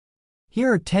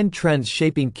Here are 10 trends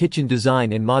shaping kitchen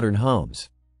design in modern homes.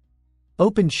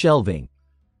 Open shelving.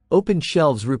 Open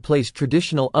shelves replace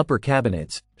traditional upper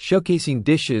cabinets, showcasing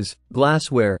dishes,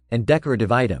 glassware, and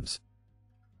decorative items.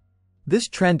 This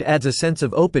trend adds a sense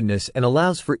of openness and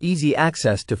allows for easy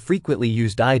access to frequently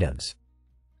used items.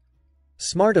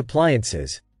 Smart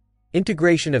appliances.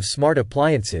 Integration of smart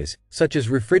appliances, such as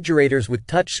refrigerators with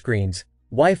touchscreens,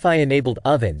 Wi-Fi-enabled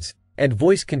ovens, and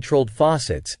voice-controlled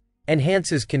faucets,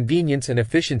 enhances convenience and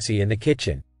efficiency in the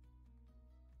kitchen.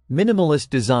 Minimalist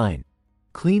design.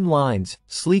 Clean lines,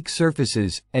 sleek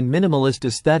surfaces, and minimalist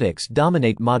aesthetics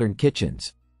dominate modern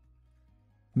kitchens.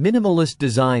 Minimalist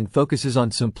design focuses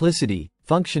on simplicity,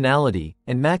 functionality,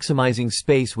 and maximizing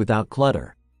space without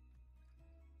clutter.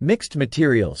 Mixed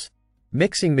materials.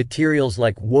 Mixing materials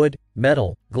like wood,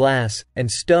 metal, glass,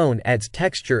 and stone adds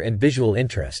texture and visual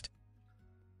interest.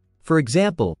 For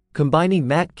example, combining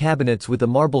matte cabinets with a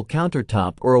marble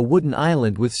countertop or a wooden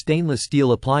island with stainless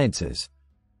steel appliances.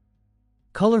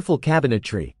 Colorful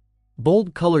cabinetry.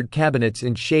 Bold colored cabinets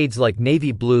in shades like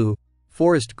navy blue,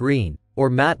 forest green, or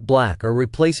matte black are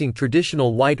replacing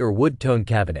traditional white or wood tone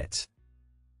cabinets.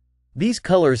 These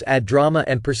colors add drama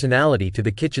and personality to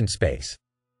the kitchen space.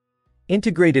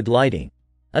 Integrated lighting.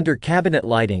 Under cabinet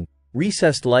lighting,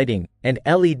 recessed lighting, and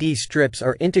LED strips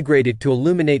are integrated to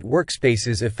illuminate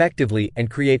workspaces effectively and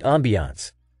create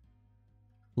ambiance.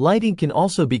 Lighting can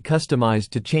also be customized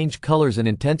to change colors and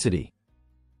intensity.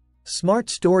 Smart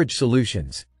storage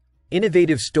solutions.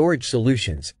 Innovative storage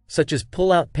solutions, such as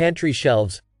pull-out pantry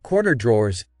shelves, corner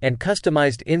drawers, and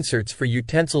customized inserts for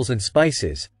utensils and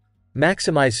spices,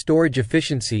 maximize storage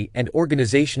efficiency and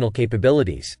organizational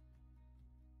capabilities.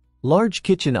 Large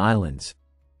kitchen islands.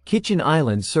 Kitchen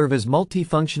islands serve as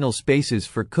multifunctional spaces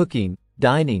for cooking,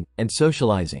 dining, and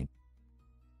socializing.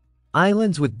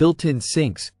 Islands with built-in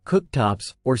sinks,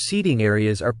 cooktops, or seating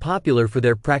areas are popular for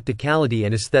their practicality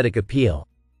and aesthetic appeal.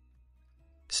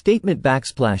 Statement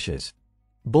backsplashes.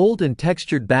 Bold and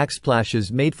textured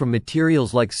backsplashes made from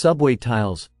materials like subway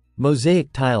tiles,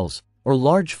 mosaic tiles, or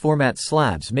large-format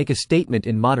slabs make a statement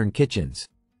in modern kitchens.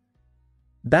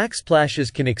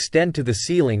 Backsplashes can extend to the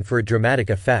ceiling for a dramatic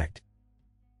effect.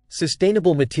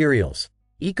 Sustainable materials.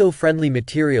 Eco-friendly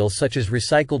materials such as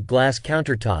recycled glass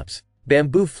countertops,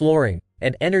 bamboo flooring,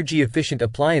 and energy-efficient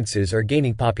appliances are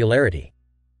gaining popularity.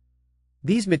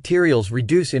 These materials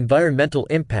reduce environmental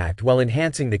impact while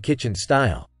enhancing the kitchen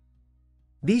style.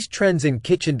 These trends in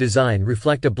kitchen design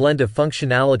reflect a blend of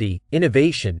functionality,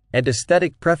 innovation, and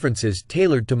aesthetic preferences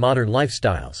tailored to modern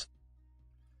lifestyles.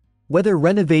 Whether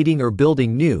renovating or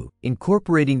building new,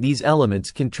 incorporating these elements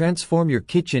can transform your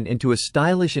kitchen into a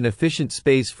stylish and efficient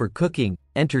space for cooking,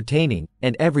 entertaining,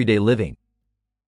 and everyday living.